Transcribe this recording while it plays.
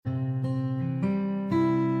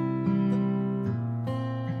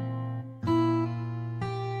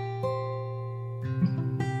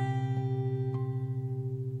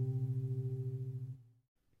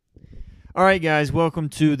All right, guys, welcome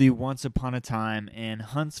to the Once Upon a Time in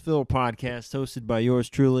Huntsville podcast, hosted by yours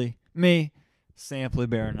truly, me, Sampley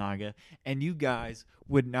Baranaga. And you guys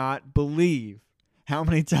would not believe how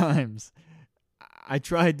many times I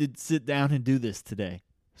tried to sit down and do this today.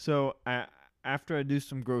 After I do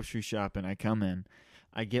some grocery shopping, I come in,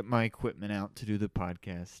 I get my equipment out to do the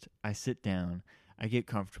podcast, I sit down, I get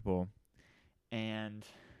comfortable, and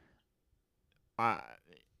I,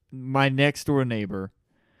 my next door neighbor,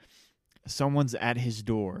 someone's at his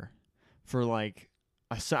door for like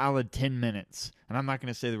a solid 10 minutes. And I'm not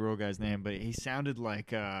going to say the real guy's name, but he sounded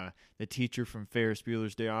like the teacher from Ferris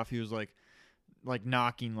Bueller's Day Off. He was like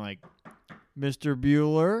knocking like, Mr.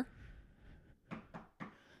 Bueller?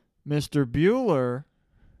 Mr. Bueller?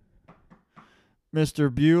 Mr.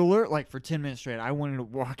 Bueller? Like for 10 minutes straight. I wanted to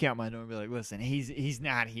walk out my door and be like, listen, he's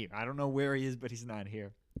not here. I don't know where he is, but he's not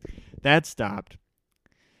here. That stopped.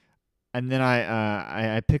 And then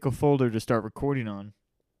I pick a folder to start recording on,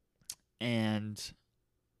 and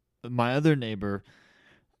my other neighbor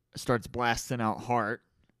starts blasting out Heart,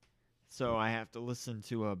 so I have to listen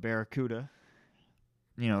to Barracuda.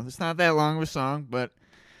 You know, it's not that long of a song, but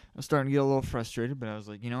I'm starting to get a little frustrated, but I was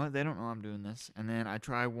like, you know what, they don't know I'm doing this. And then I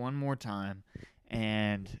try one more time,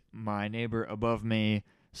 and my neighbor above me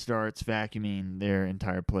starts vacuuming their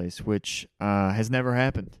entire place, which has never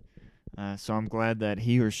happened. So I'm glad that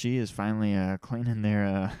he or she is finally cleaning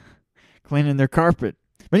their carpet.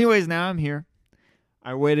 But anyways, now I'm here.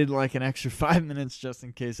 I waited like an extra 5 minutes just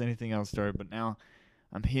in case anything else started, but now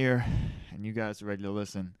I'm here, and you guys are ready to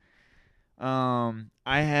listen. I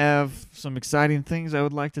have some exciting things I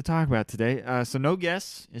would like to talk about today. So no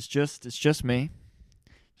guests. It's just me,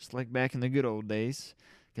 just like back in the good old days.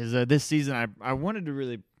 Because this season I wanted to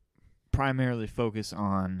really primarily focus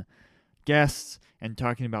on guests and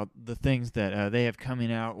talking about the things that they have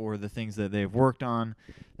coming out, or the things that they've worked on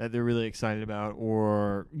that they're really excited about,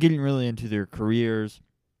 or getting really into their careers.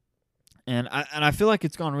 And I feel like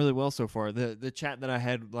it's gone really well so far. The chat that I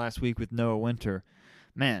had last week with Noah Winter,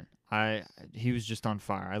 man, he was just on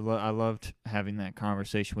fire. I loved having that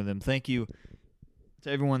conversation with him. Thank you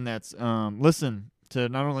to everyone that's listened to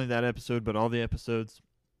not only that episode but all the episodes.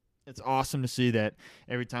 It's awesome to see that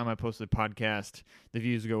every time I post a podcast, the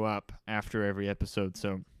views go up after every episode.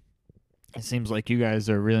 So it seems like you guys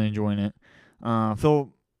are really enjoying it.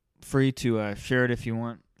 Feel free to share it if you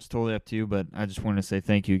want. It's totally up to you, but I just want to say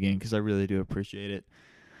thank you again because I really do appreciate it.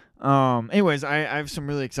 Anyways, I have some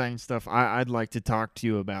really exciting stuff I'd like to talk to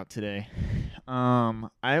you about today. I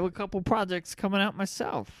have a couple projects coming out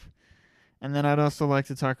myself. And then I'd also like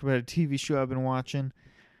to talk about a TV show I've been watching,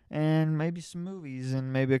 and maybe some movies,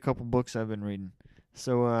 and maybe a couple books I've been reading.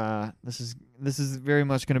 So this is very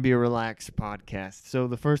much going to be a relaxed podcast. So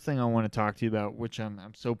the first thing I want to talk to you about, which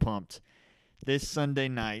I'm so pumped, this Sunday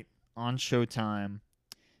night on Showtime.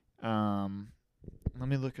 Let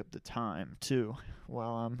me look up the time too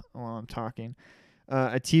while I'm talking.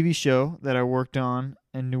 A TV show that I worked on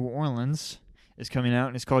in New Orleans is coming out,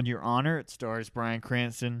 and it's called Your Honor. It stars Bryan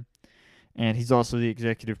Cranston, and he's also the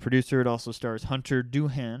executive producer. It also stars Hunter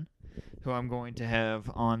Doohan, who I'm going to have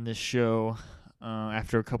on this show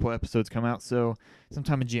after a couple episodes come out. So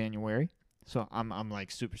sometime in January. So I'm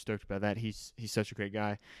like super stoked about that. He's such a great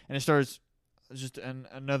guy, and it stars just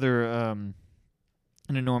another an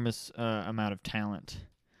enormous amount of talent.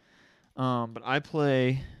 But I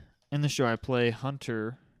play in the show. I play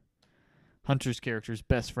Hunter's character's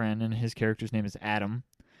best friend, and his character's name is Adam.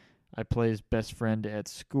 I play his best friend at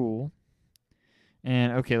school.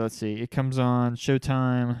 And okay, let's see. It comes on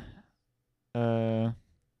Showtime.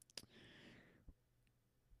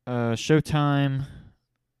 Showtime.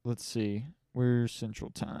 Let's see. Where's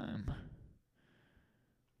Central Time?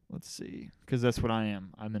 Let's see, because that's what I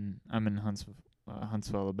am. I'm in Huntsville,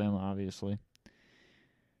 Alabama, obviously.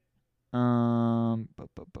 So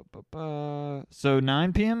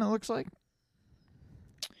 9 p.m. it looks like.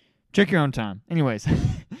 Check your own time. Anyways,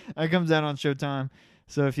 it comes out on Showtime.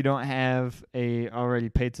 So if you don't have a already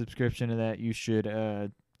paid subscription to that, you should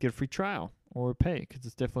get a free trial or pay, because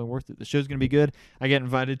it's definitely worth it. The show's going to be good. I get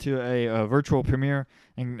invited to a virtual premiere,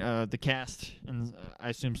 and the cast and I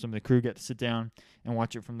assume some of the crew get to sit down and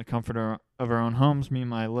watch it from the comfort of our own homes. Me and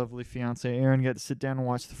my lovely fiance Erin get to sit down and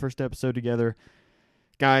watch the first episode together.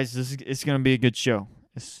 Guys, it's going to be a good show.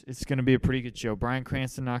 It's going to be a pretty good show. Bryan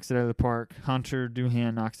Cranston knocks it out of the park. Hunter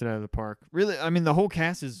Doohan knocks it out of the park. Really, I mean, the whole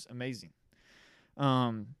cast is amazing.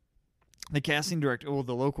 The casting director,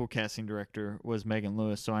 the local casting director was Megan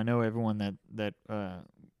Lewis, so I know everyone that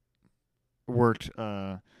worked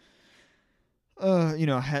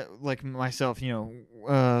like myself,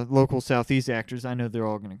 local Southeast actors, I know they're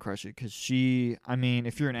all going to crush it because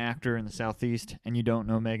if you're an actor in the Southeast and you don't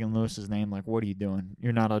know Megan Lewis's name, like, what are you doing?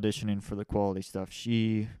 You're not auditioning for the quality stuff.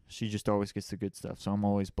 She just always gets the good stuff, so I'm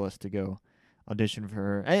always blessed to go audition for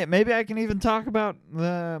her. Hey, maybe I can even talk about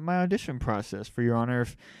my audition process for Your Honor.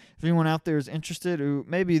 If anyone out there is interested, who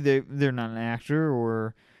maybe they're not an actor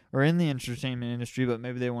or in the entertainment industry, but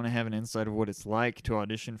maybe they want to have an insight of what it's like to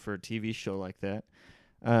audition for a TV show like that.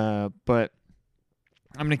 But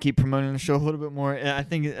I'm gonna keep promoting the show a little bit more. I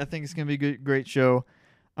think it's gonna be a great show.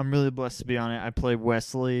 I'm really blessed to be on it. I play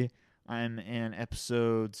Wesley. I'm in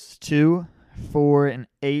episodes 2, 4, and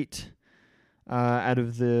 8 out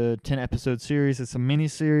of the 10 episode series. It's a mini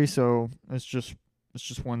series, so it's just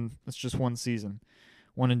one season,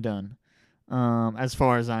 one and done. As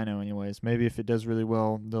far as I know, anyways. Maybe if it does really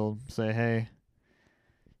well, they'll say, hey,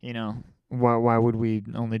 why would we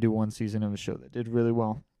only do one season of a show that did really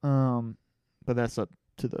well? But that's up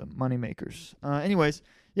to the money makers. Anyways,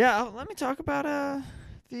 yeah, let me talk about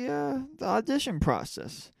the audition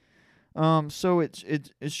process. So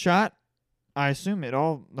it's shot. I assume the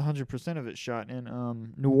 100% of it shot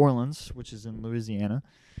in New Orleans, which is in Louisiana.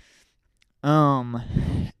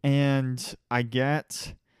 And I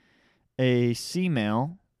get a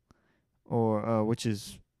C-mail, or which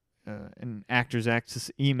is an Actors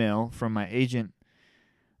Access email from my agent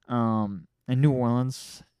in New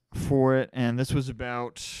Orleans for it, and this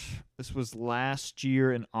was last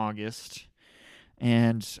year in August,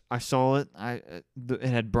 and I saw it. It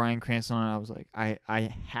had Bryan Cranston on it. I was like,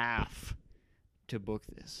 I have to book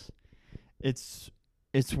this. It's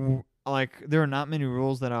like there are not many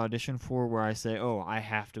roles that I audition for where I say, oh, I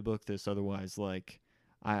have to book this, otherwise, like,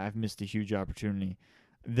 I've missed a huge opportunity.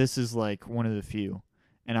 This is like one of the few.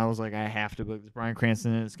 And I was like, I have to book this. Bryan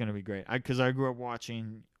Cranston, it's going to be great. Because I grew up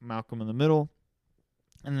watching Malcolm in the Middle.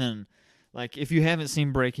 And then, like, if you haven't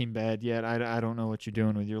seen Breaking Bad yet, I don't know what you're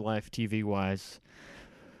doing with your life TV-wise.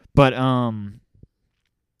 But I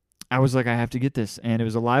was like, I have to get this. And it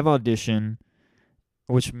was a live audition,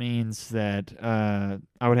 which means that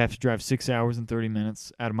I would have to drive 6 hours and 30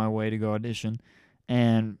 minutes out of my way to go audition.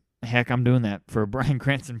 And heck, I'm doing that for a Bryan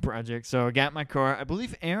Cranston project. So I got my car. I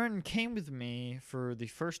believe Erin came with me for the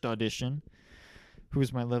first audition, who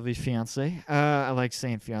was my lovely fiance. I like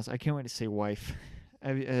saying fiance. I can't wait to say wife.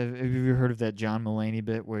 Have you ever heard of that John Mulaney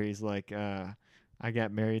bit where he's like, I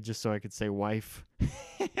got married just so I could say wife?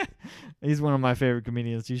 He's one of my favorite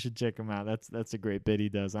comedians. You should check him out. That's a great bit he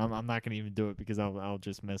does. I'm not going to even do it because I'll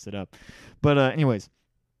just mess it up. But anyways,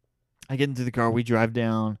 I get into the car. We drive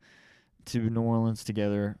down to New Orleans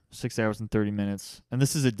together, 6 hours and 30 minutes. And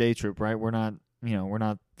this is a day trip, right? We're not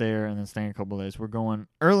there and then staying a couple of days. We're going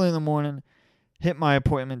early in the morning, hit my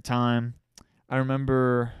appointment time. I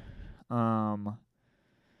remember,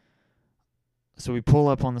 so we pull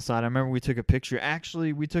up on the side. I remember we took a picture.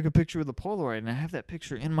 Actually, we took a picture with a Polaroid, and I have that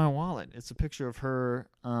picture in my wallet. It's a picture of her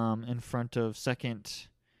in front of Second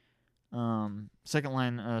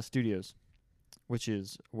Line Studios, which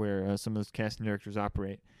is where some of those casting directors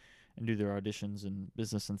operate and do their auditions and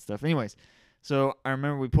business and stuff. Anyways, so I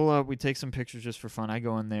remember we pull up, we take some pictures just for fun. I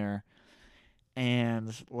go in there, and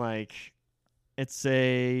like, it's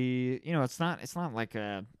it's not like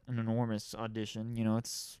an enormous audition.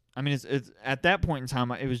 It's at that point in time,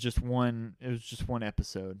 it was just one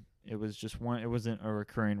episode. It was just one. It wasn't a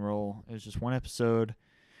recurring role. It was just one episode,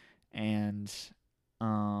 and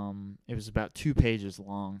it was about 2 pages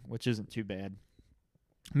long, which isn't too bad.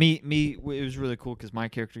 It was really cool because my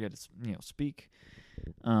character got to speak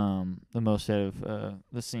the most out of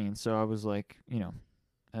the scene. So I was like,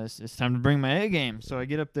 it's time to bring my A game. So I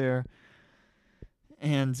get up there,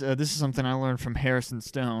 and this is something I learned from Harrison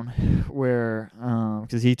Stone, where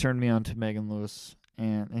because he turned me on to Megan Lewis,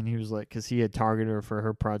 and he was like, because he had targeted her for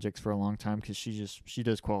her projects for a long time, because she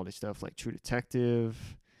does quality stuff like True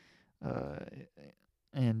Detective,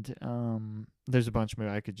 and there's a bunch more.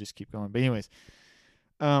 I could just keep going, but anyways.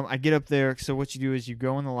 I get up there, so what you do is you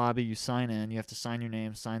go in the lobby, you sign in, you have to sign your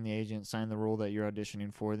name, sign the agent, sign the role that you're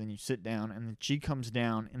auditioning for, then you sit down, and then she comes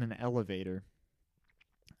down in an elevator,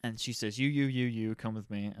 and she says, you, come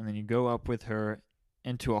with me, and then you go up with her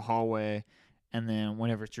into a hallway, and then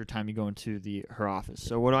whenever it's your time, you go into her office.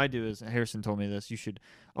 So what I do is, Harrison told me this, you should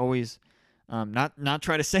always not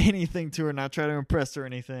try to say anything to her, not try to impress her or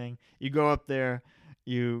anything. You go up there,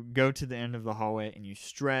 you go to the end of the hallway and you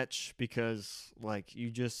stretch, because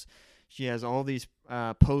she has all these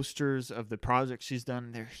posters of the projects she's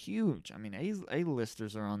done. They're huge. I mean,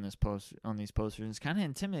 A-listers are on these posters. It's kind of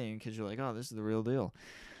intimidating because you're like, oh, this is the real deal.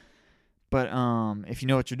 But if you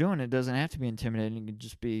know what you're doing, it doesn't have to be intimidating. It can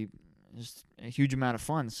just be just a huge amount of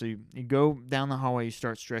fun. So you go down the hallway, you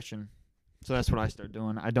start stretching. So that's what I start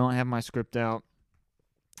doing. I don't have my script out.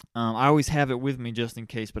 I always have it with me just in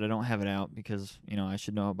case, but I don't have it out because, I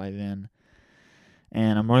should know it by then.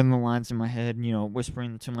 And I'm running the lines in my head,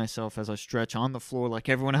 whispering to myself as I stretch on the floor like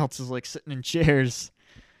everyone else is, like, sitting in chairs.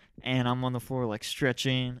 And I'm on the floor, like,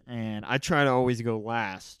 stretching. And I try to always go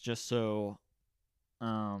last just so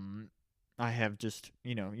I have just,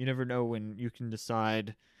 you never know when you can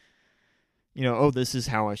decide, this is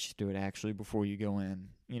how I should do it actually before you go in.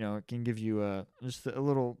 It can give you just a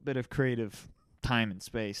little bit of creative time and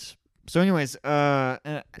space. So anyways,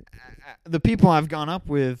 the people I've gone up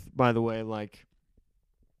with, by the way, like,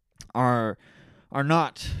 are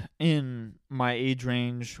not in my age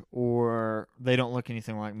range, or they don't look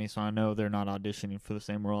anything like me, so I know they're not auditioning for the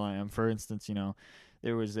same role I am. For instance,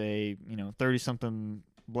 there was a 30-something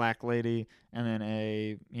black lady, and then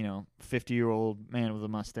a 50-year-old man with a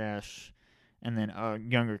mustache, and then a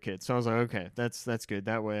younger kid. So I was like, okay, that's good.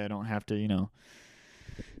 That way I don't have to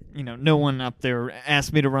no one up there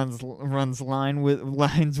asked me to runs lines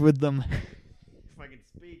with them. If I could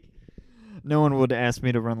speak, no one would ask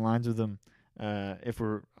me to run lines with them if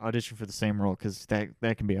we're auditioning for the same role, because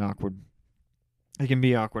that can be awkward. It can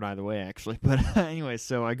be awkward either way, actually. But anyway,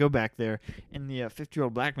 so I go back there, and the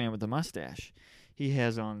 50-year-old black man with the mustache, he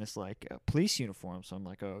has on this, like, police uniform. So I'm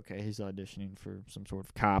like, oh, okay, he's auditioning for some sort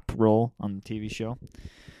of cop role on the TV show.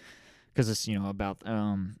 Because it's,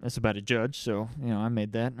 it's about a judge. So, I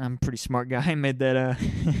made that. I'm a pretty smart guy. I made that.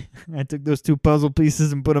 I took those two puzzle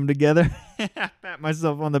pieces and put them together. I pat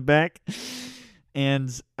myself on the back.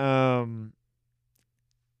 And, I'm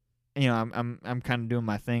kind of doing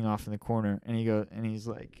my thing off in the corner. And he's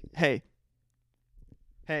like, hey.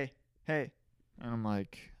 And I'm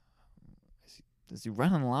like, is he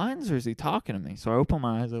running lines or is he talking to me? So I open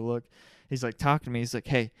my eyes, I look. He's like talking to me. He's like,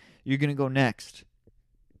 hey, you're going to go next.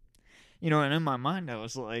 And in my mind I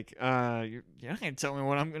was like, you're not going to tell me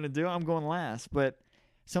what I'm going to do. I'm going last. But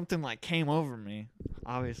something like came over me.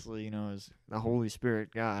 Obviously, is the Holy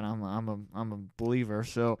Spirit God. I'm a believer.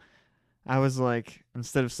 So I was like,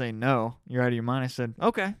 instead of saying no, you're out of your mind, I said,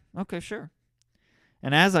 okay, sure.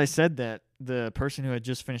 And as I said that, the person who had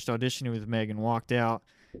just finished auditioning with Megan walked out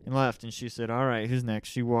and left, and she said, all right, who's next?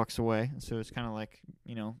 She walks away. So it's kind of like,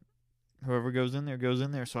 whoever goes in there, goes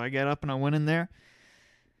in there. So I got up and I went in there.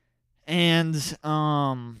 And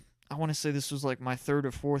I want to say this was like my third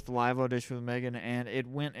or fourth live audition with Megan, and it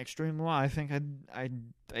went extremely well. I think I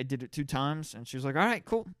did it 2 times, and she was like, all right,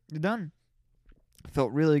 cool, you're done. I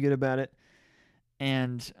felt really good about it.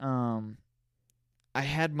 And I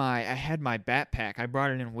had my backpack. I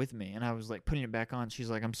brought it in with me, and I was like putting it back on. She's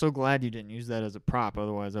like, I'm so glad you didn't use that as a prop.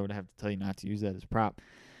 Otherwise, I would have to tell you not to use that as a prop.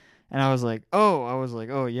 And I was like,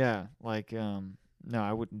 oh yeah, like no,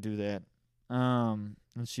 I wouldn't do that.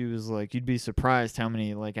 And she was like, you'd be surprised how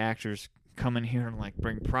many, like, actors come in here and, like,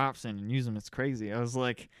 bring props in and use them. It's crazy. I was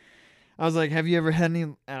like, have you ever had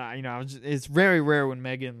any? It's very rare when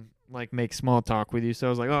Megan, like, makes small talk with you. So I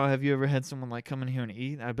was like, oh, have you ever had someone, like, come in here and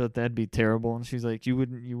eat? I bet that'd be terrible. And she's like, you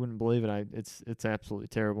wouldn't believe it. It's absolutely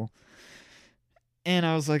terrible. And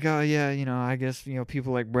I was like, oh yeah, I guess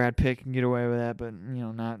people like Brad Pitt can get away with that, but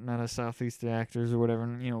not us Southeast actors or whatever.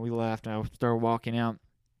 And we laughed. I started walking out.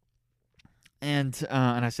 And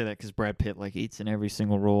I say that because Brad Pitt, like, eats in every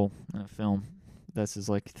single role in a film. That's his,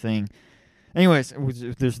 like, thing. Anyways,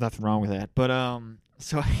 there's nothing wrong with that. But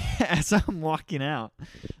so as I'm walking out,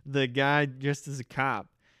 the guy dressed as a cop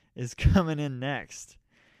is coming in next,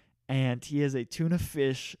 and he has a tuna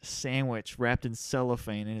fish sandwich wrapped in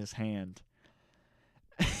cellophane in his hand.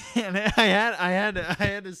 And I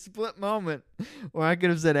had a split moment where I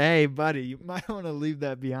could have said, hey, buddy, you might want to leave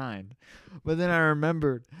that behind. But then I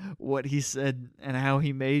remembered what he said and how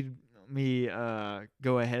he made me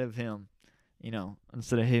go ahead of him,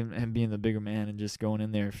 instead of him being the bigger man and just going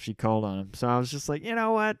in there if she called on him. So I was just like, you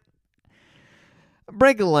know what?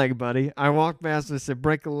 Break a leg, buddy. I walked past and I said,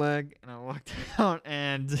 break a leg. And I walked out,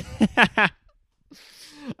 and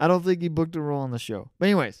I don't think he booked a role on the show. But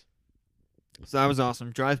anyways. So that was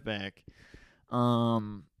awesome. Drive back. I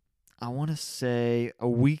want to say a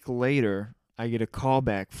week later, I get a call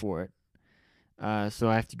back for it. So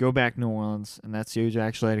I have to go back to New Orleans, and that's huge. I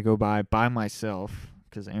actually had to go by myself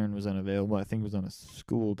because Aaron was unavailable. I think it was on a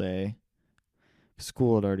school day.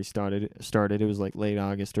 School had already started. It was like late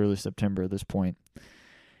August, early September at this point.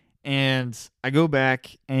 And I go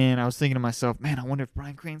back, and I was thinking to myself, man, I wonder if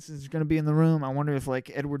Bryan Cranston's going to be in the room. I wonder if,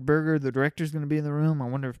 like, Edward Berger, the director's going to be in the room. I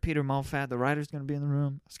wonder if Peter Malfat, the writer's going to be in the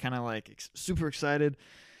room. I was kind of, like, super excited.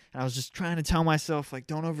 And I was just trying to tell myself, like,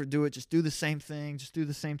 don't overdo it. Just do the same thing. Just do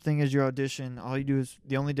the same thing as your audition. All you do is,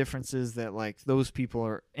 the only difference is that, like, those people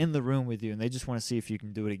are in the room with you, and they just want to see if you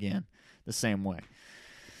can do it again the same way.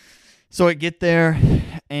 So I get there,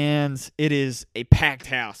 and it is a packed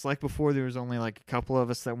house. Like before, there was only, like, a couple of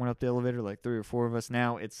us that went up the elevator, like 3 or 4 of us.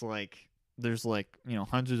 Now it's, like, there's, like,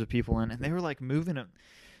 hundreds of people in, and they were, like, moving it.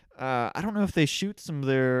 I don't know if they shoot some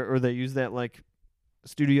there, or they use that, like,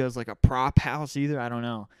 studio as, like, a prop house either. I don't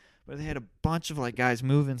know. But they had a bunch of, like, guys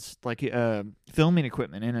moving, like, filming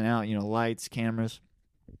equipment in and out, lights, cameras,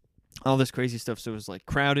 all this crazy stuff. So it was, like,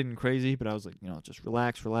 crowded and crazy, but I was like, just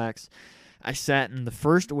relax. I sat in the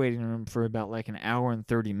first waiting room for about, like, an hour and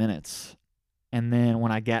 30 minutes. And then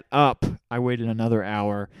when I got up, I waited another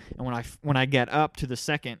hour. And when I got up to the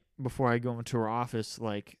second, before I go into her office,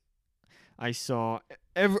 like, I saw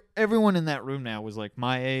everyone in that room now was, like,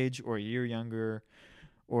 my age or a year younger,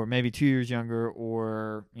 or maybe 2 years younger,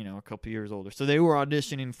 or, a couple years older. So they were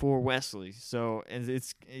auditioning for Wesley. So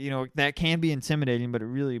it's, that can be intimidating, but it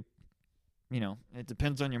really, it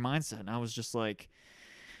depends on your mindset. And I was just like,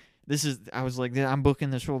 I'm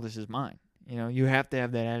booking this role. This is mine. You have to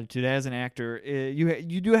have that attitude as an actor.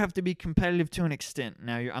 You do have to be competitive to an extent.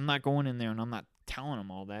 Now, I'm not going in there and I'm not telling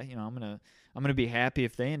them all that. I'm gonna be happy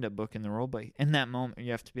if they end up booking the role. But in that moment,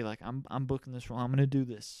 you have to be like, I'm booking this role. I'm gonna do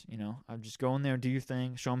this. I'm just go in there and do your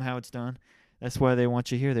thing. Show them how it's done. That's why they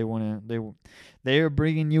want you here. They are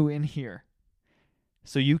bringing you in here,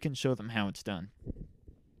 so you can show them how it's done.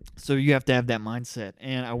 So you have to have that mindset.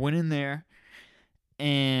 And I went in there.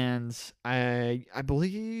 And I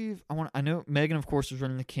believe I know Megan, of course, was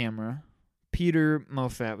running the camera. Peter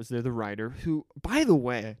Moffat was there, the writer, who, by the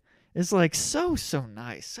way, is like so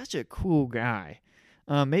nice, such a cool guy.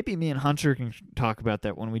 Maybe me and Hunter can talk about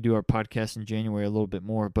that when we do our podcast in January a little bit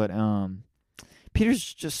more. But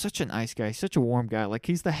Peter's just such a nice guy, such a warm guy. Like,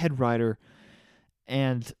 he's the head writer.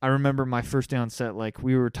 And I remember my first day on set, like,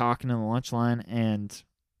 we were talking in the lunch line, and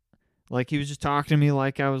like he was just talking to me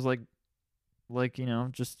like I was like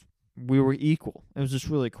just we were equal. It was just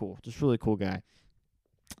really cool guy.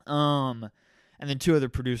 And then 2 other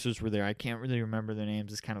producers were there. I can't really remember their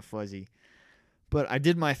names. It's kind of fuzzy. But I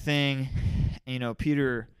did my thing.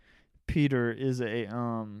 Peter is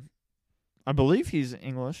I believe he's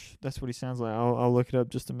English. That's what he sounds like. I'll look it up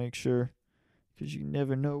just to make sure, because you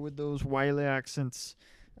never know with those wily accents.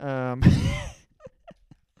 Let's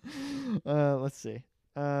see.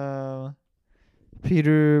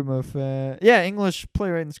 Peter Moffat. Yeah, English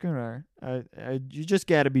playwright and screenwriter. You just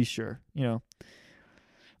got to be sure,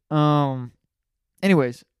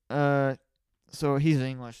 Anyways, so he's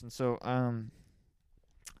English, and so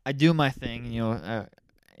I do my thing,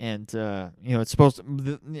 and it's supposed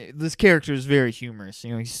to. This character is very humorous.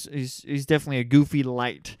 He's definitely a goofy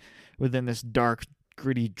light within this dark,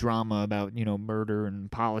 gritty drama about murder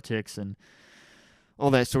and politics and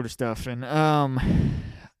all that sort of stuff. And I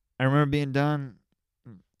remember being done.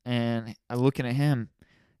 And I'm looking at him.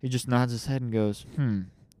 He just nods his head and goes,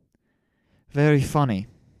 very funny.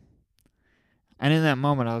 And in that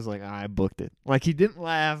moment, I was like, I booked it. Like, he didn't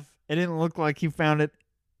laugh. It didn't look like he found it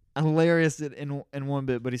hilarious in one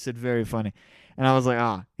bit, but he said very funny. And I was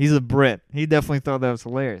like, he's a Brit. He definitely thought that was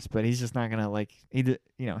hilarious, but he's just not going to,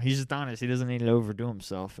 he's just honest. He doesn't need to overdo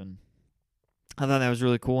himself. And I thought that was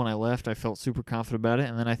really cool, and I left. I felt super confident about it,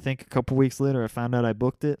 and then I think a couple weeks later I found out I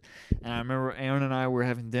booked it, and I remember Aaron and I were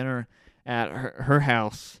having dinner at her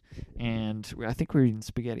house, and I think we were eating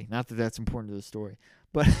spaghetti. Not that that's important to the story,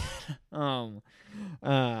 but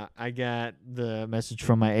I got the message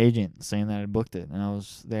from my agent saying that I booked it, and I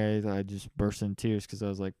was there. I just burst into tears because I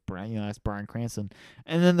was like, that's Bryan Cranston,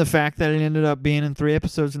 and then the fact that it ended up being in 3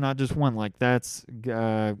 episodes and not just 1, like, that's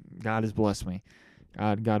God has blessed me.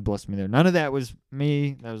 God bless me there. None of that was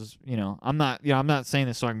me. That was, I'm not saying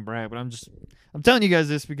this so I can brag, but I'm telling you guys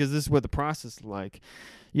this because this is what the process is like.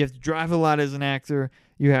 You have to drive a lot as an actor.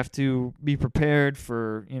 You have to be prepared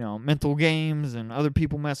for, mental games and other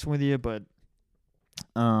people messing with you. But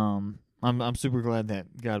I'm super glad that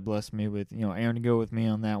God blessed me with, Aaron to go with me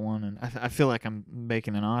on that one. And I feel like I'm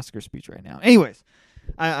making an Oscar speech right now. Anyways,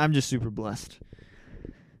 I'm just super blessed.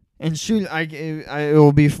 And it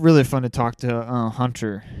will be really fun to talk to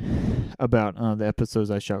Hunter about the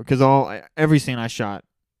episodes I shot, because every scene I shot,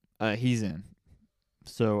 he's in.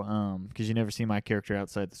 So, because you never see my character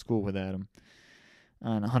outside the school with Adam.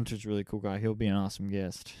 And Hunter's a really cool guy. He'll be an awesome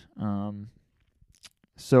guest.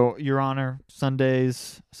 So, Your Honor,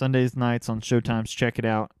 Sundays nights on Showtimes, check it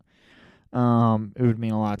out. It would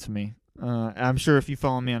mean a lot to me. I'm sure if you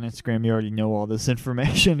follow me on Instagram, you already know all this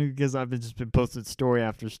information because I've just been posting story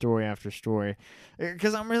after story after story.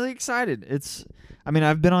 Because I'm really excited. I mean,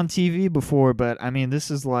 I've been on TV before, but I mean,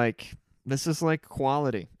 this is like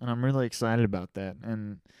quality, and I'm really excited about that.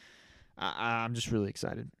 And I'm just really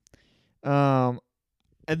excited. Um,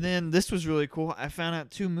 and then this was really cool. I found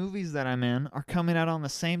out 2 movies that I'm in are coming out on the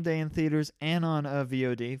same day in theaters and on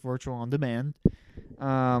VOD, virtual on demand.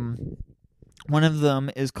 Um, One of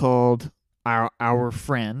them is called Our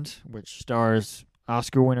Friend, which stars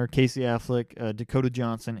Oscar winner Casey Affleck, Dakota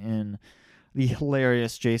Johnson, and the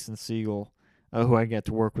hilarious Jason Segel, who I get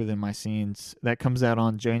to work with in my scenes. That comes out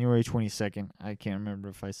on January 22nd. I can't remember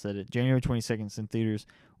if I said it. January 22nd is in theaters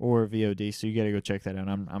or VOD, so you got to go check that out.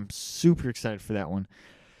 I'm super excited for that one.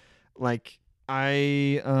 Like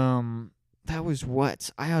that was what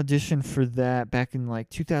I auditioned for that back in like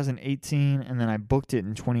 2018, and then I booked it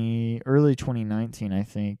in early 2019, I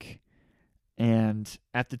think. And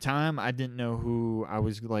at the time, I didn't know who I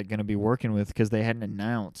was like going to be working with because they hadn't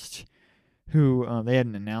announced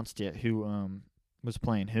yet who was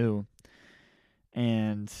playing who.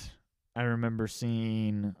 And I remember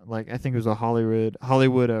seeing, like, I think it was a Hollywood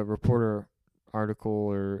Reporter article,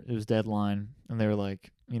 or it was Deadline, and they were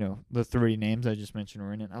like, the 3 names I just mentioned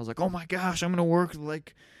were in it. I was like, oh my gosh, I'm gonna work with,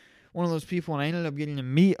 like, one of those people, and I ended up getting to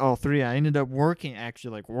meet all 3. I ended up working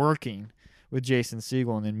with Jason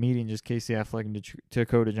Segel, and then meeting just Casey Affleck and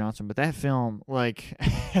Dakota Johnson. But that film, like,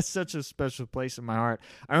 has such a special place in my heart.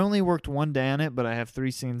 I only worked 1 day on it, but I have 3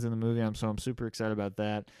 scenes in the movie, so I'm super excited about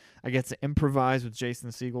that. I get to improvise with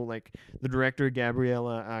Jason Segel, like the director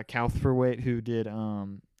Gabriella Kauthberwaite, who did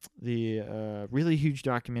the really huge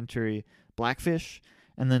documentary Blackfish,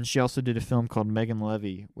 and then she also did a film called Megan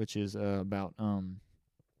Levy, which is about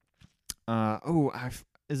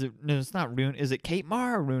is it, no, it's not Rooney. Is it Kate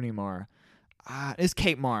Mara or Rooney Mara? It's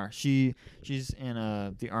Kate Mara. She's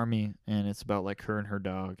in the army, and it's about like her and her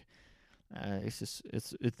dog. It's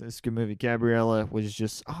a good movie. Gabriella was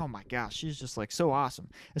just, oh my gosh, she's just like so awesome.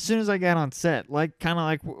 As soon as I got on set, like kind of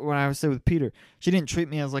like when I was saying with Peter, she didn't treat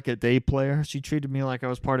me as like a day player. She treated me like I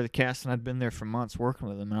was part of the cast, and I'd been there for months working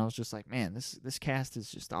with them. And I was just like, man, this cast is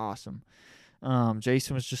just awesome.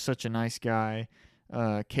 Jason was just such a nice guy.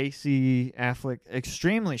 Casey Affleck,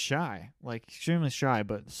 extremely shy,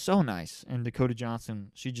 but so nice. And Dakota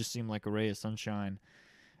Johnson, she just seemed like a ray of sunshine.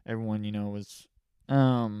 Everyone, was.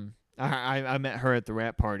 I met her at the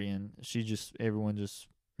rap party, and everyone just,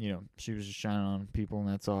 she was just shining on people, and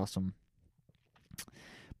that's awesome.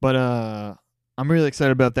 But I'm really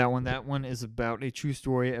excited about that one. That one is about a true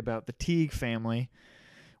story about the Teague family,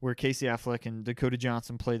 where Casey Affleck and Dakota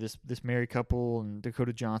Johnson play this married couple, and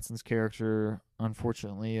Dakota Johnson's character,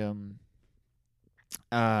 unfortunately,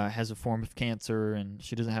 has a form of cancer, and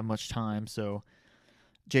she doesn't have much time. So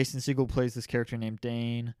Jason Segel plays this character named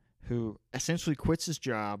Dane, who essentially quits his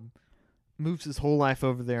job, moves his whole life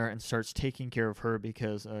over there, and starts taking care of her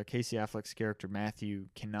because Casey Affleck's character Matthew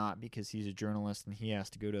cannot, because he's a journalist and he has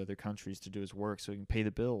to go to other countries to do his work so he can pay the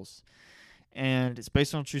bills. And it's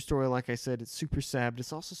based on a true story. Like I said, it's super sad, but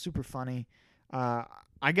it's also super funny.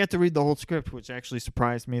 I got to read the whole script, which actually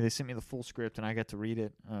surprised me. They sent me the full script, and I got to read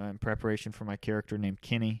it in preparation for my character named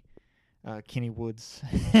Kenny Woods.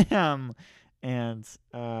 And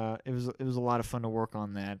it was a lot of fun to work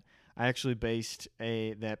on that. I actually based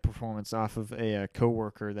that performance off of a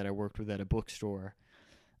coworker that I worked with at a bookstore.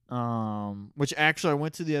 Which actually I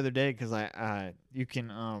went to the other day because you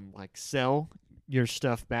can like sell your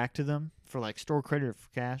stuff back to them for like store credit or for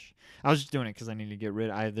cash. I was just doing it because I needed to get rid.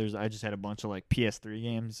 I just had a bunch of like PS3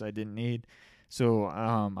 games I didn't need, so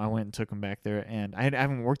I went and took them back there. And I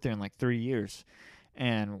haven't worked there in like 3 years.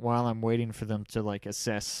 And while I'm waiting for them to like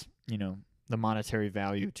assess, the monetary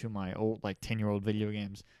value to my old like 10-year-old video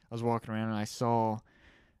games, I was walking around and I saw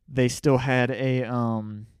they still had a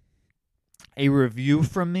review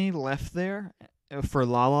from me left there for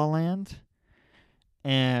La La Land.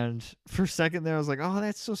 And for a second there, I was like, oh,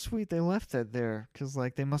 that's so sweet. They left that there because,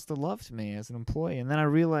 like, they must have loved me as an employee. And then I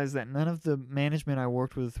realized that none of the management I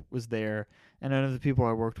worked with was there, and none of the people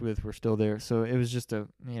I worked with were still there. So it was just an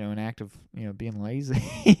act of, being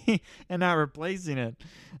lazy and not replacing it.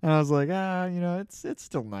 And I was like, it's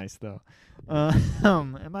still nice, though.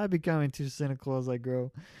 Am I becoming too cynical as I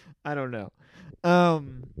grow? I don't know.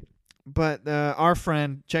 But Our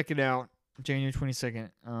Friend, check it out, January 22nd.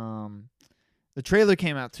 The trailer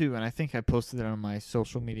came out too, and I think I posted it on my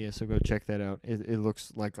social media, so go check that out. It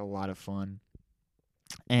looks like a lot of fun.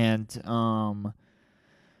 And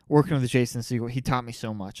working with Jason Segel, he taught me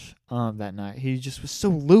so much that night. He just was so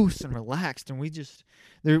loose and relaxed, and we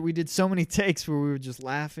did so many takes where we were just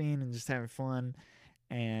laughing and just having fun.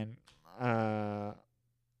 And yeah,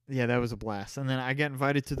 that was a blast. And then I got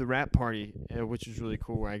invited to the rap party, which was really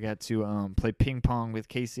cool, where I got to play ping pong with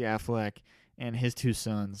Casey Affleck and his two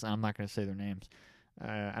sons. I'm not going to say their names.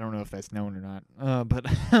 I don't know if that's known or not. But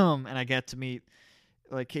and I got to meet,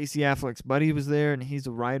 like, Casey Affleck's buddy was there, and he's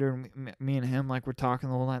a writer. And me and him, like, we're talking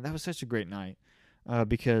the whole night. That was such a great night,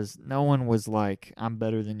 because no one was like, I'm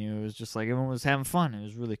better than you. It was just like everyone was having fun. It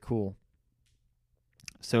was really cool.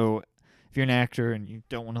 So if you're an actor and you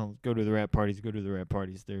don't want to go to the rap parties, go to the rap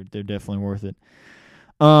parties. They're definitely worth it.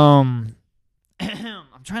 I'm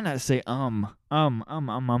trying not to say but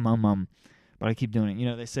I keep doing it. You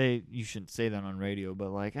know, they say you shouldn't say that on radio,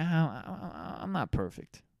 but like, I'm not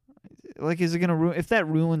perfect. Like, is it gonna if that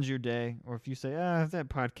ruins your day, or if you say, if that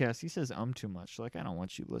podcast he says too much, like, I don't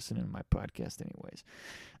want you listening to my podcast anyways.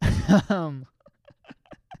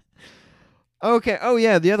 Okay. Oh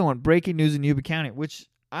yeah, the other one, breaking news in Yuba County, which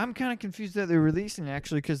I'm kind of confused that they're releasing,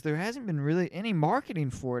 actually, because there hasn't been really any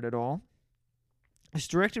marketing for it at all. It's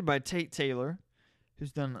directed by Tate Taylor,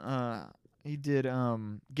 who's done he did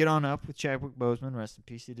Get On Up with Chadwick Boseman, rest in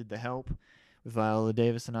peace. He did The Help with Viola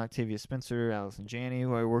Davis and Octavia Spencer, Allison Janney,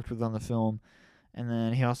 who I worked with on the film, and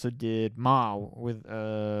then he also did Ma with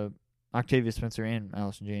Octavia Spencer and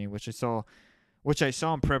Allison Janney, which I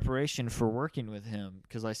saw in preparation for working with him,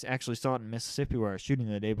 because I actually saw it in Mississippi where I was shooting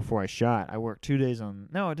the day before I shot. I worked 2 days on.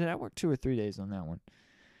 No, I did. I worked 2 or 3 days on that one.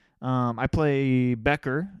 I play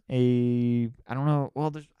Becker. I don't know.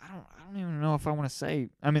 Well, I don't even know if I want to say.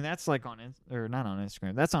 I mean, that's like or not on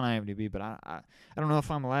Instagram. That's on IMDb. But I don't know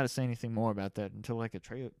if I'm allowed to say anything more about that until like a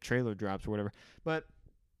trailer drops or whatever. But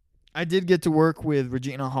I did get to work with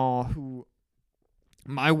Regina Hall, who,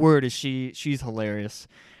 my word, is she's hilarious.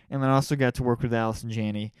 And then I also got to work with Allison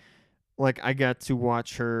Janney. Like, I got to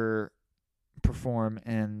watch her perform,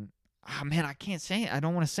 and man, I can't say it. I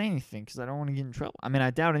don't want to say anything because I don't want to get in trouble. I mean, I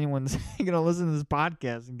doubt anyone's going to listen to this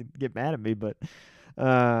podcast and get mad at me, but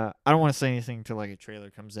I don't want to say anything until like a trailer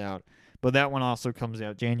comes out. But that one also comes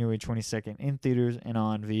out January 22nd in theaters and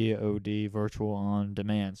on VOD, virtual on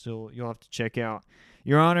demand. So you'll have to check out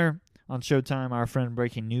Your Honor on Showtime, Our Friend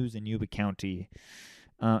Breaking News in Yuba County.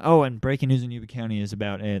 And Breaking News in Yuba County is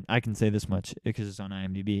about, I can say this much because it's on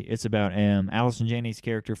IMDb, it's about Allison Janney's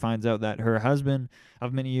character finds out that her husband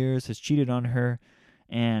of many years has cheated on her,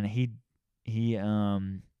 and he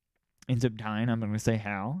ends up dying. I'm going to say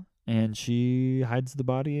how, and she hides the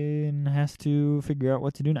body and has to figure out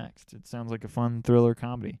what to do next. It sounds like a fun thriller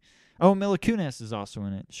comedy. Oh, Mila Kunis is also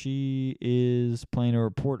in it. She is playing a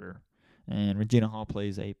reporter, and Regina Hall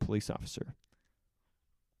plays a police officer.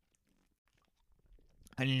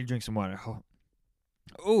 I need to drink some water.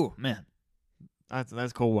 Oh man,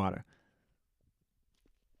 that's cold water.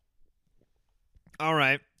 All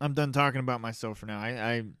right, I'm done talking about myself for now.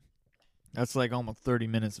 I that's like almost 30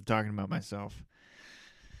 minutes of talking about myself.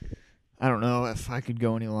 I don't know if I could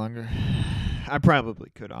go any longer. I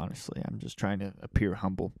probably could, honestly. I'm just trying to appear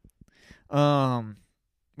humble.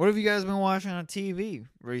 What have you guys been watching on TV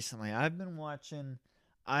recently?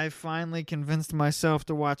 I finally convinced myself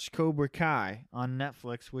to watch Cobra Kai on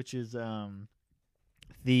Netflix, which is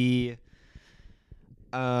the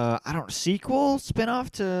sequel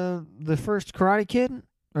spinoff to the first Karate Kid,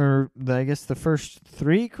 or I guess the first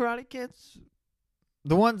 3 Karate Kids.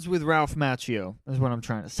 The ones with Ralph Macchio is what I'm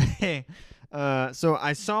trying to say. So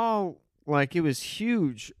I saw, like, it was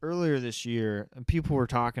huge earlier this year, and people were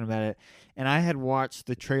talking about it, and I had watched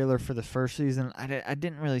the trailer for the first season. I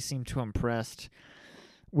didn't really seem too impressed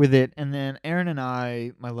with it, and then Erin and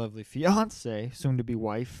I, my lovely fiance, soon-to-be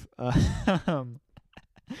wife, we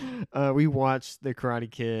watched the Karate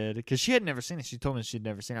Kid, because she had never seen it. She told me she'd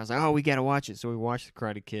never seen it. I was like, oh, we gotta watch it. So we watched the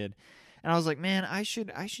Karate Kid, and I was like, man, I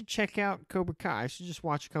should check out Cobra Kai. I should just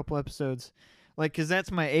watch a couple episodes, like, because that's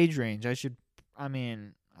my age range. I should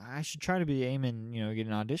try to be aiming, get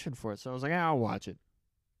an audition for it. So I was like, I'll watch it.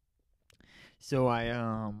 So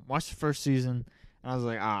I watched the first season, and I was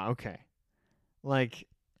like, okay. Like,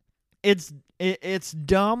 it's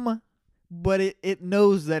dumb, but it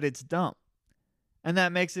knows that it's dumb, and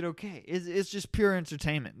that makes it okay. It's just pure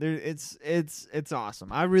entertainment. It's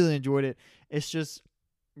awesome. I really enjoyed it. It's just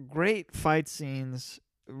great fight scenes,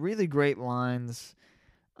 really great lines,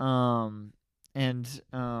 and Ralph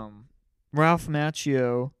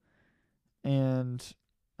Macchio, and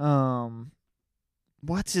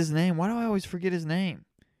what's his name? Why do I always forget his name?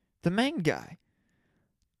 The main guy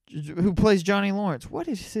who plays Johnny Lawrence. What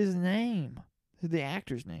is his name? The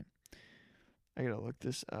actor's name. I gotta look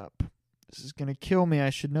this up. This is gonna kill me. I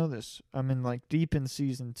should know this. I'm in deep in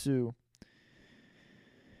season 2.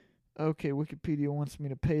 Okay, Wikipedia wants me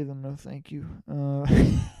to pay them. No, thank you.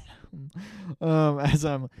 As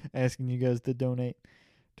I'm asking you guys to donate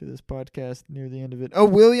to this podcast near the end of it. Oh,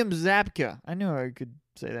 William Zabka. I knew I could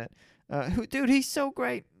say that. Dude, he's so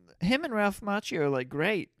great. Him and Ralph Macchio are like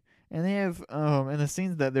great, and they have and the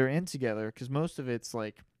scenes that they're in together, because most of it's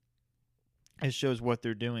like it shows what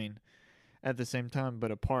they're doing at the same time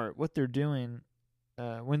but apart. What they're doing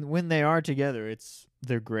when they are together,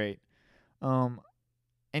 they're great. And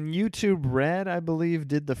YouTube Red, I believe,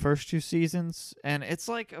 did the first 2 seasons, and it's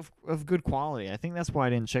like of good quality. I think that's why I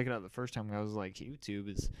didn't check it out the first time. I was like, YouTube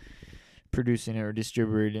is producing it or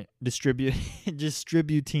distributing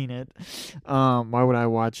it. Why would I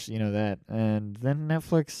watch that? And then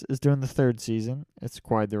Netflix is doing the 3rd season. It's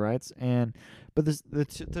acquired the rights, but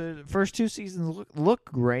the first 2 seasons look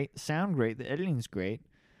great, sound great, the editing's great,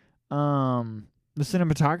 the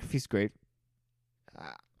cinematography's great.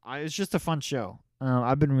 It's just a fun show.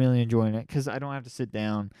 I've been really enjoying it because I don't have to sit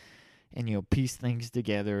down and piece things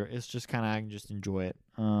together. It's just kind of, I can just enjoy it.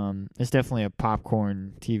 It's definitely a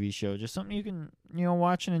popcorn TV show, just something you can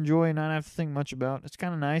watch and enjoy and not have to think much about. It's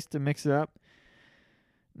kind of nice to mix it up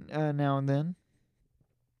now and then.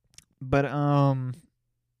 But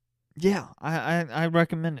yeah, I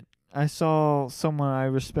recommend it. I saw someone I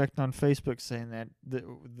respect on Facebook saying that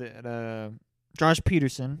Josh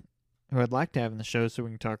Peterson, who I'd like to have in the show so we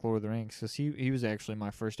can talk Lord of the Rings, because he was actually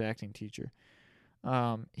my first acting teacher.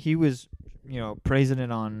 He was, praising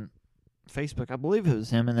it on Facebook. I believe it was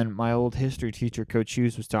him, and then my old history teacher, Coach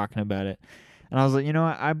Hughes, was talking about it. And I was like,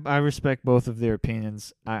 I respect both of their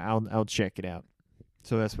opinions. I'll check it out.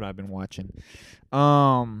 So that's what I've been watching.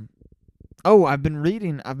 I've been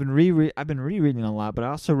rereading a lot, but I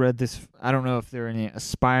also read this. I don't know if there are any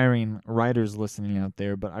aspiring writers listening out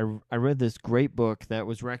there, but I read this great book that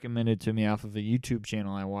was recommended to me off of a YouTube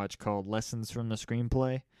channel I watch called Lessons from the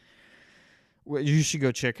Screenplay. Well, you should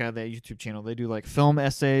go check out that YouTube channel. They do like film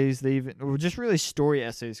essays, or just really story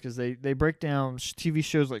essays, because they break down TV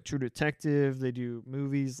shows like True Detective. They do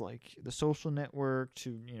movies like The Social Network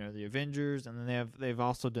to The Avengers, and then they've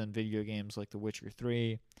also done video games like The Witcher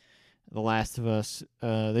 3. The Last of Us.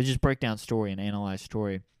 They just break down story and analyze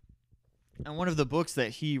story. And one of the books that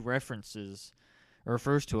he refers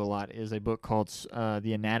to a lot is a book called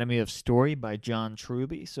The Anatomy of Story by John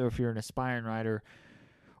Truby. So if you're an aspiring writer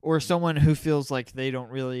or someone who feels like they don't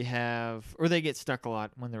really have, or they get stuck a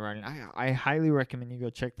lot when they're writing, I highly recommend you go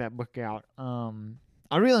check that book out.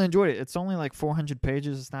 I really enjoyed it. It's only like 400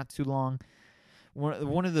 pages. It's not too long.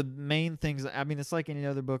 One of the main things, I mean, it's like any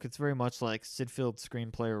other book. It's very much like Sid Field's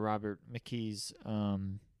screenplay or Robert McKee's,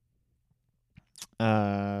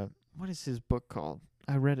 what is his book called?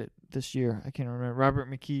 I read it this year. I can't remember.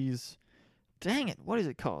 Robert McKee's, dang it, what is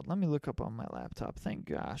it called? Let me look up on my laptop. Thank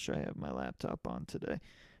gosh I have my laptop on today.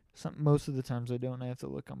 Most of the times I don't. I have to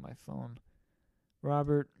look on my phone.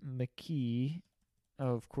 Robert McKee.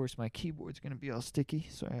 Oh, of course, my keyboard's going to be all sticky,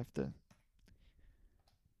 so I have to...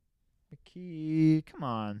 McKee, come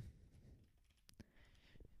on.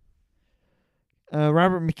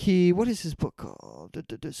 Robert McKee, what is his book called?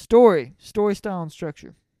 Story, Style, and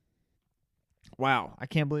Structure. Wow, I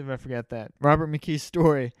can't believe I forgot that. Robert McKee's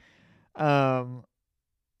Story.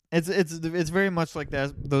 It's very much like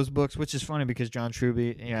those books, which is funny because John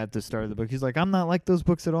Truby, at the start of the book, he's like, I'm not like those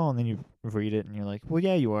books at all, and then you read it and you're like, well,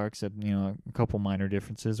 yeah, you are, except a couple minor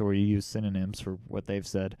differences, or you use synonyms for what they've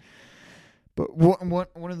said. But one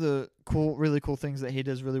of the really cool things that he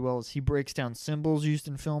does really well is he breaks down symbols used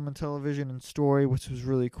in film and television and story, which was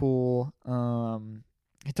really cool.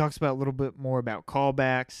 He talks about a little bit more about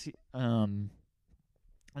callbacks, and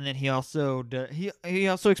then he also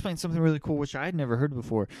explains something really cool, which I had never heard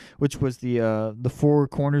before, which was the 4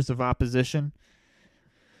 corners of opposition,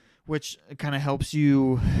 which kind of helps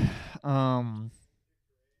you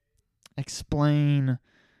explain.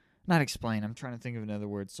 Not explain. I'm trying to think of another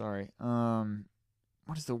word. Sorry.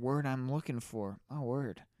 What is the word I'm looking for? Oh,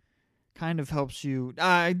 word. Kind of helps you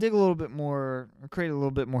dig a little bit more, or create a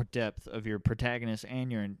little bit more depth of your protagonist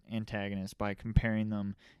and your antagonist by comparing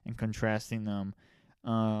them and contrasting them.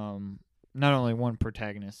 Not only one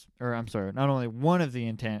protagonist, or I'm sorry, not only one of the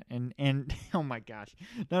and oh my gosh,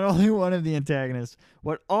 not only one of the antagonists,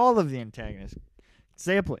 but all of the antagonists.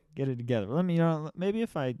 Sample it. Get it together. Let me maybe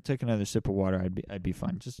if I took another sip of water, I'd be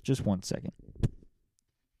fine. Just 1 second.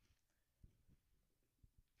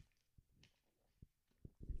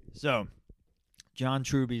 So, John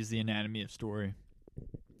Truby's The Anatomy of Story.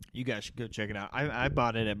 You guys should go check it out. I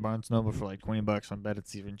bought it at Barnes & Noble for like $20. I bet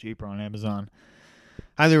it's even cheaper on Amazon.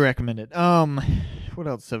 Highly recommend it. What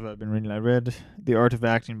else have I been reading? I read The Art of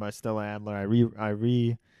Acting by Stella Adler. I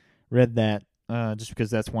reread that. Just because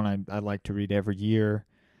that's one I like to read every year.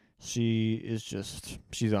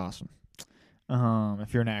 She's awesome.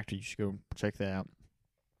 If you're an actor, you should go check that out.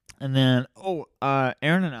 And then,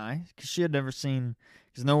 Aaron and I, because she had never seen,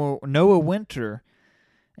 because Noah Winter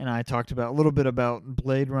and I talked about a little bit about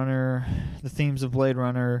Blade Runner, the themes of Blade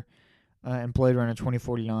Runner, and Blade Runner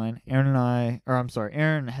 2049.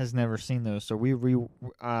 Aaron has never seen those, so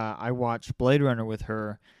I watched Blade Runner with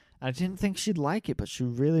her. I didn't think she'd like it, but she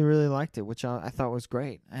really, really liked it, which I thought was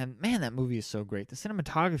great. And man, that movie is so great. The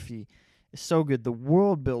cinematography is so good. The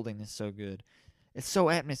world building is so good. It's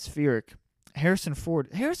so atmospheric. Harrison Ford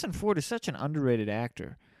is such an underrated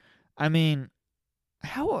actor. I mean,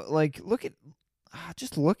 look at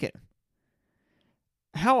him.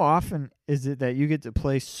 How often is it that you get to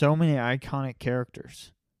play so many iconic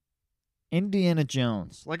characters? Indiana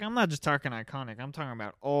Jones. Like, I'm not just talking iconic. I'm talking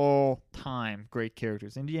about all-time great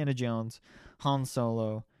characters. Indiana Jones, Han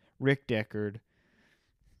Solo, Rick Deckard.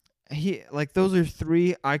 Those are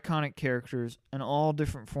three iconic characters in all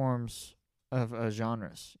different forms of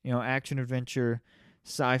genres. Action, adventure,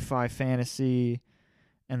 sci-fi, fantasy,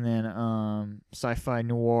 and then sci-fi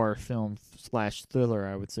noir film / thriller,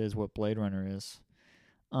 I would say, is what Blade Runner is.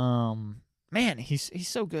 Man, he's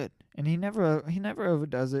so good, and he never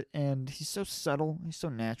overdoes it, and he's so subtle, he's so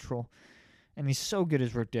natural, and he's so good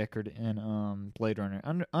as Rick Deckard in Blade Runner.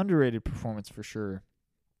 Underrated performance for sure.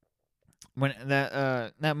 When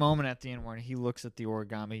that moment at the end where he looks at the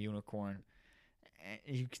origami unicorn,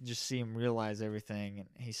 you can just see him realize everything, and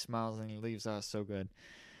he smiles and he leaves. So good.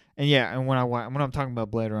 And yeah, and when I'm talking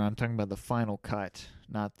about Blade Runner, I'm talking about the final cut,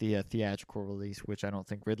 not the theatrical release, which I don't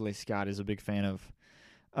think Ridley Scott is a big fan of.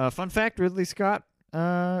 Fun fact: Ridley Scott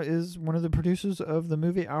is one of the producers of the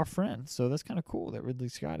movie Our Friend, so that's kind of cool that Ridley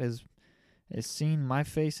Scott has seen my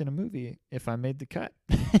face in a movie. If I made the cut,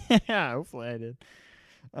 yeah, hopefully I did.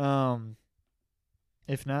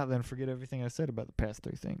 If not, then forget everything I said about the past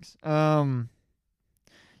three things.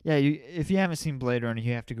 Yeah, if you haven't seen Blade Runner,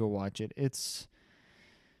 you have to go watch it. It's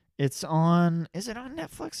on. Is it on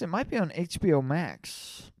Netflix? It might be on HBO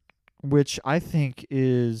Max, which I think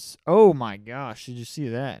is. Oh my gosh! Did you see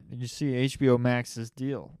that? Did you see HBO Max's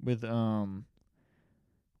deal with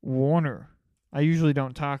Warner? I usually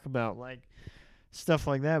don't talk about stuff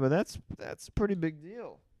like that, but that's a pretty big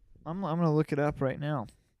deal. I'm gonna look it up right now.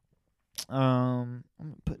 I'm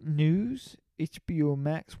gonna put news. HBO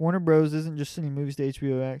Max. Warner Bros. Isn't just sending movies to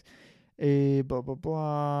HBO Max. Blah blah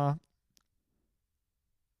blah.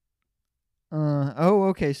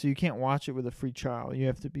 Okay, so you can't watch it with a free trial. You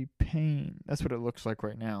have to be paying. That's what it looks like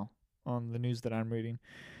right now on the news that I'm reading.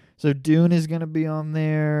 So Dune is going to be on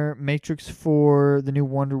there. Matrix 4, the new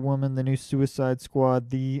Wonder Woman, the new Suicide Squad,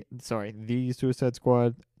 the Suicide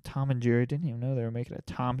Squad. Tom and Jerry. Didn't even know they were making a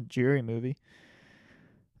Tom and Jerry movie.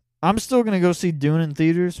 I'm still going to go see Dune in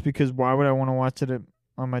theaters because why would I want to watch it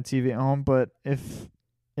on my TV at home? But if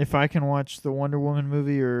I can watch the Wonder Woman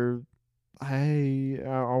movie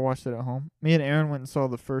I'll watch it at home. Me and Aaron went and saw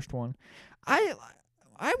the first one. I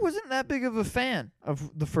wasn't that big of a fan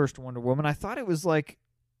of the first Wonder Woman. I thought it was like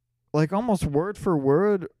almost word for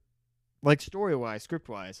word, like story-wise,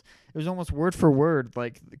 script-wise. It was almost word for word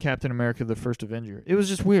like Captain America: The First Avenger. It was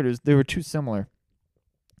just weird. They were too similar.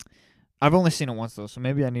 I've only seen it once though, so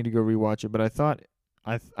maybe I need to go rewatch it. But I thought,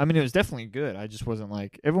 I mean, it was definitely good. I just wasn't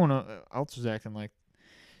like everyone else was acting like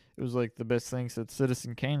it was like the best thing since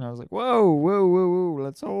Citizen Kane. I was like, whoa,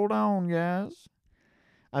 let's hold on, guys.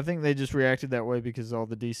 I think they just reacted that way because all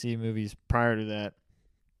the DC movies prior to that,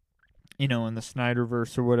 in the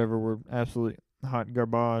Snyderverse or whatever, were absolutely hot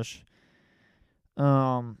garbage.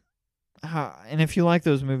 And if you like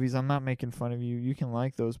those movies, I'm not making fun of you. You can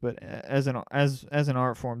like those, but as an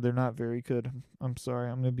art form, they're not very good. I'm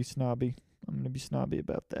sorry. I'm gonna be snobby.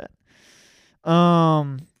 About that.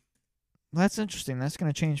 That's interesting. That's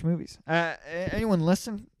gonna change movies. Anyone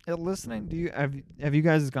listening? Have you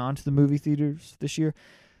guys gone to the movie theaters this year?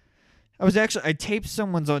 I taped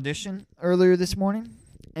someone's audition earlier this morning,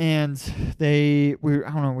 and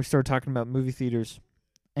we started talking about movie theaters.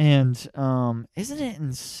 And isn't it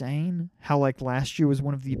insane how last year was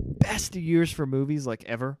one of the best years for movies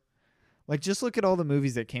ever? Just look at all the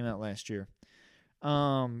movies that came out last year.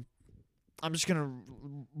 I'm just gonna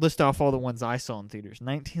list off all the ones I saw in theaters.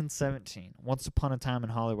 1917, Once Upon a Time in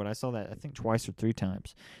Hollywood. I saw that I think twice or three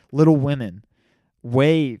times. Little Women,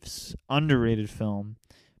 Waves, underrated film.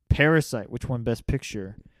 Parasite, which won Best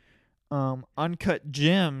Picture. Uncut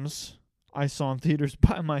Gems, I saw in theaters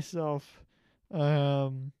by myself.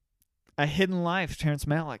 A Hidden Life, Terrence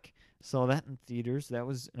Malick. Saw that in theaters. That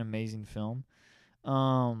was an amazing film.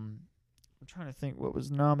 I'm trying to think what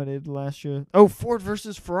was nominated last year. Oh, Ford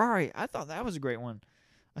versus Ferrari. I thought that was a great one.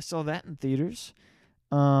 I saw that in theaters.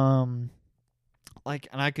 And I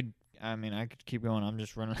could keep going. I'm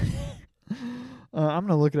just running. I'm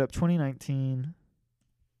gonna look it up. 2019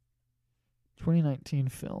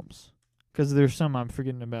 films, because there's some I'm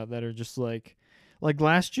forgetting about that are just like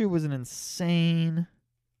last year was an insane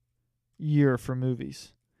year for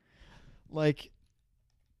movies. Like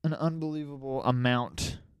an unbelievable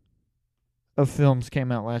amount of films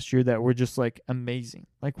came out last year that were just like amazing.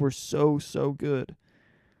 Like were so good.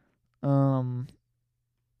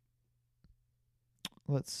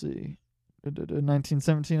 Let's see.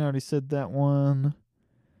 1917, I already said that one.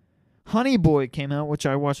 Honey Boy came out, which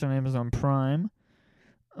I watched on Amazon Prime.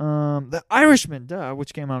 The Irishman,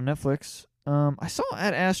 which came out on Netflix. I saw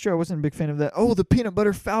Ad Astra. I wasn't a big fan of that. Oh, The Peanut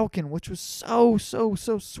Butter Falcon, which was so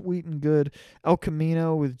sweet and good. El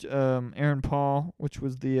Camino with Aaron Paul, which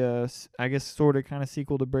was the I guess sort of kind of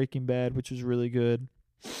sequel to Breaking Bad, which was really good.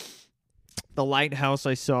 The Lighthouse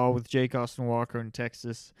I saw with Jake Austin Walker in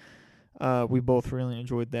Texas. We both really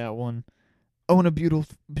enjoyed that one. Oh, and A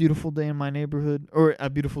Beautiful Day in My Neighborhood, or A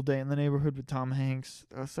Beautiful Day in the Neighborhood with Tom Hanks.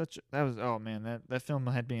 That film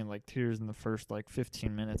had me in like tears in the first like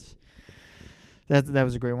 15 minutes. That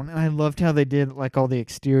was a great one, and I loved how they did like all the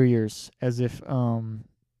exteriors as if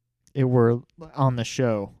it were on the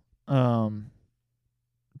show. That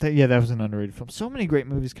was an underrated film. So many great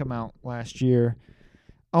movies come out last year.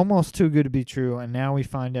 Almost too good to be true, and now we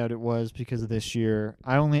find out it was because of this year.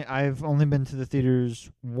 I've only been to the theaters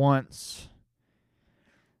once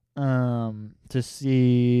to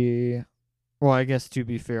see, well, I guess to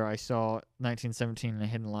be fair, I saw 1917 and A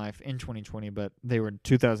Hidden Life in 2020, but they were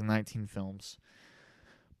 2019 films.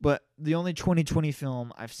 But the only 2020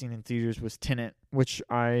 film I've seen in theaters was Tenet, which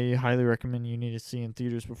I highly recommend you need to see in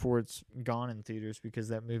theaters before it's gone in theaters, because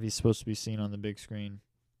that movie's supposed to be seen on the big screen.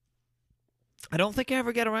 I don't think I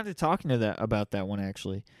ever got around to talking about that one,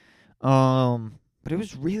 actually. But it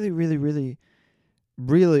was really, really, really,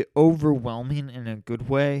 really overwhelming in a good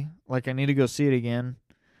way. Like, I need to go see it again.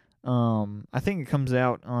 I think it comes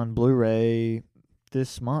out on Blu-ray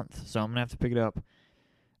this month, so I'm gonna have to pick it up.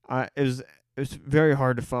 It was very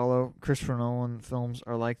hard to follow. Christopher Nolan films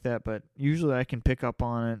are like that, but usually I can pick up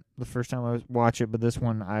on it the first time I watch it. But this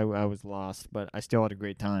one, I was lost, but I still had a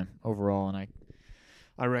great time overall, and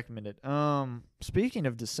I recommend it. Speaking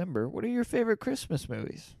of December, what are your favorite Christmas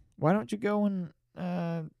movies? Why don't you go and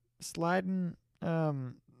slide in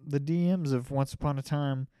the DMs of Once Upon a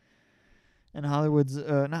Time in Hollywood's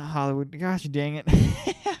not Hollywood, gosh dang it.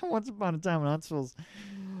 Once Upon a Time in Huntsville's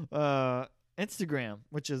Instagram,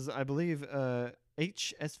 which is I believe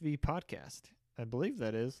HSV podcast. I believe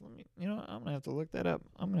that is. I'm gonna have to look that up.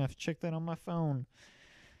 I'm gonna have to check that on my phone.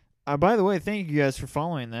 By the way, thank you guys for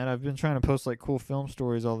following that. I've been trying to post like cool film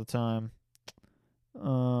stories all the time.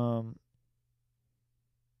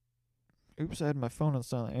 Oops, I had my phone on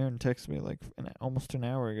silent. Aaron texted me like almost an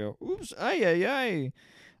hour ago. Oops, ay.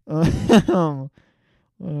 Let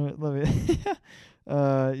me.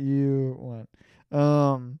 You want?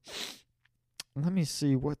 Let me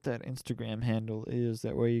see what that Instagram handle is.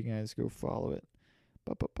 That way you guys go follow it.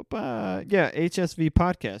 Yeah, HSV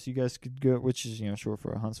podcast. You guys could go, which is short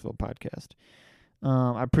for a Huntsville podcast.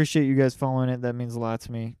 I appreciate you guys following it. That means a lot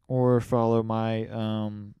to me. Or follow my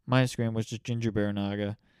Instagram, which is Ginger Bear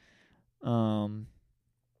Naga.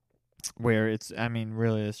 Where it's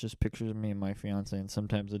just pictures of me and my fiance, and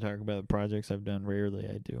sometimes I talk about the projects I've done. Rarely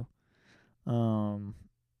I do.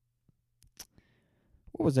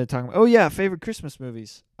 What was I talking about? Oh, yeah, favorite Christmas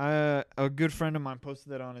movies. A good friend of mine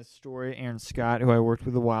posted that on his story, Aaron Scott, who I worked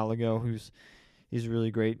with a while ago, he's a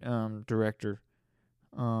really great director.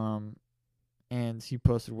 And he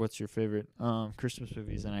posted, what's your favorite Christmas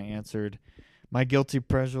movies? And I answered, my guilty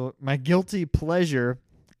pleasure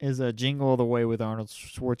is Jingle All the Way with Arnold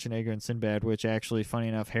Schwarzenegger and Sinbad, which actually, funny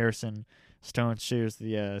enough, Harrison Stone shares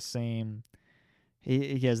the same...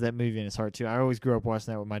 He has that movie in his heart, too. I always grew up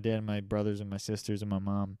watching that with my dad and my brothers and my sisters and my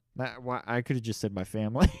mom. I could have just said my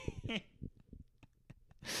family.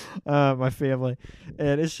 My family.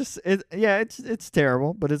 And it's just, it's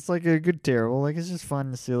terrible, but it's like a good terrible. Like, it's just fun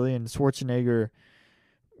and silly. And Schwarzenegger,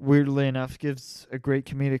 weirdly enough, gives a great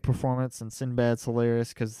comedic performance. And Sinbad's hilarious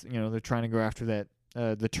because, they're trying to go after that,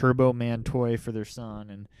 the Turbo Man toy for their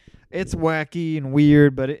son. And it's wacky and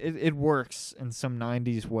weird, but it works in some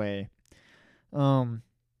 90s way. But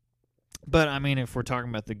if we're talking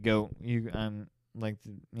about the GOAT, like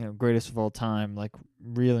greatest of all time, like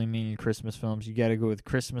really mean Christmas films, you got to go with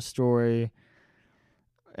Christmas Story,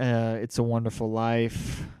 It's a Wonderful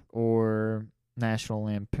Life, or National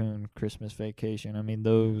Lampoon Christmas Vacation.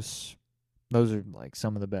 Those are like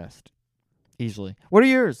some of the best, easily. What are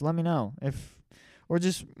yours? Let me know. or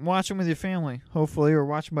just watch them with your family, hopefully, or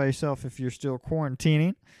watch them by yourself if you're still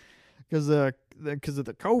quarantining because of the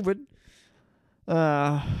COVID.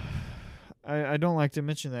 I don't like to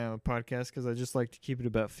mention that on the podcast because I just like to keep it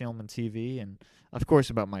about film and TV and, of course,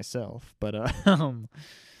 about myself. But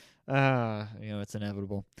it's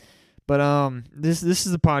inevitable. But this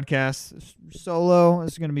is a podcast solo.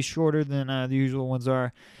 It's going to be shorter than the usual ones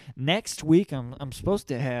are. Next week, I'm supposed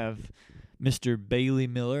to have Mr. Bailey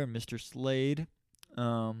Miller and Mr. Slade.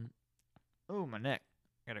 Oh, my neck!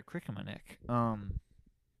 I got a crick in my neck.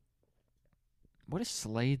 What is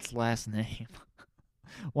Slade's last name?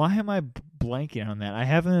 Why am I blanking on that? I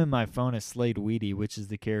have him in my phone as Slade Weedy, which is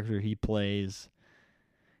the character he plays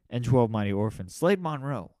in 12 Mighty Orphans. Slade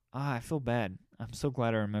Monroe. I feel bad. I'm so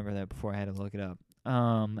glad I remember that before I had to look it up.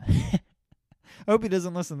 I hope he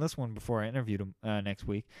doesn't listen to this one before I interviewed him next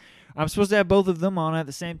week. I'm supposed to have both of them on at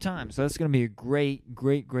the same time, so that's going to be a great,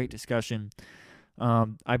 great, great discussion.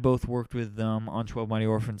 I both worked with them on 12 Mighty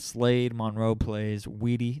Orphans. Slade Monroe plays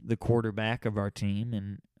Weedy, the quarterback of our team,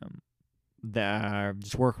 and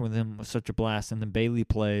just working with him was such a blast. And then Bailey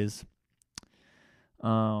plays,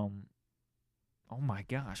 oh my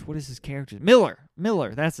gosh, what is his character?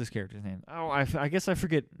 Miller, that's his character's name. Oh, I guess I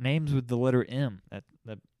forget names with the letter M.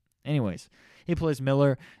 Anyways, he plays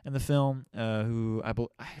Miller in the film, who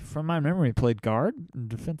from my memory played guard,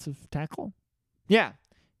 defensive tackle. Yeah,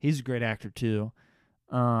 he's a great actor too.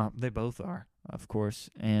 They both are, of course,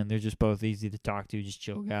 and they're just both easy to talk to, just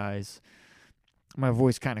chill guys. My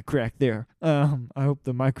voice kind of cracked there. I hope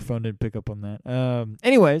the microphone didn't pick up on that.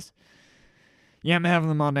 Anyways, yeah, I'm having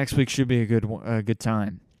them on next week. Should be a good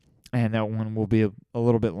time, and that one will be a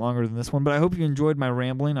little bit longer than this one. But I hope you enjoyed my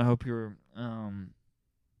rambling. I hope you're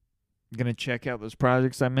gonna check out those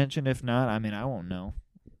projects I mentioned. If not, I mean, I won't know,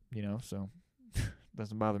 so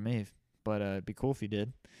doesn't bother me. But it'd be cool if you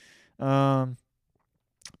did.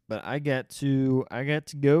 But I got to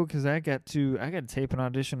go because I got to tape an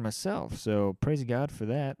audition myself. So praise God for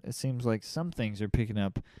that. It seems like some things are picking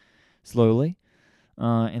up slowly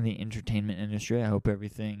in the entertainment industry. I hope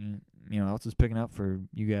everything else is picking up for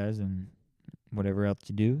you guys and whatever else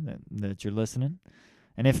you do that you're listening.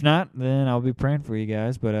 And if not, then I'll be praying for you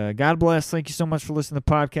guys. But God bless. Thank you so much for listening to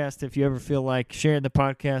the podcast. If you ever feel like sharing the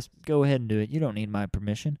podcast, go ahead and do it. You don't need my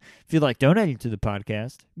permission. If you like donating to the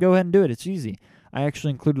podcast, go ahead and do it. It's easy. I actually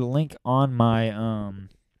included a link on my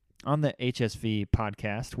on the HSV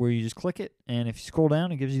podcast where you just click it, and if you scroll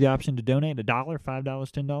down, it gives you the option to donate $1, $5,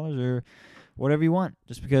 $10, or whatever you want.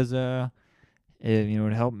 Just because it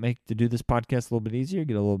would help to do this podcast a little bit easier,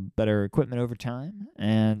 get a little better equipment over time,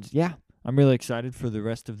 and yeah. I'm really excited for the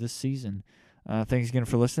rest of this season. Thanks again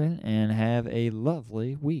for listening, and have a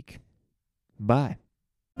lovely week. Bye.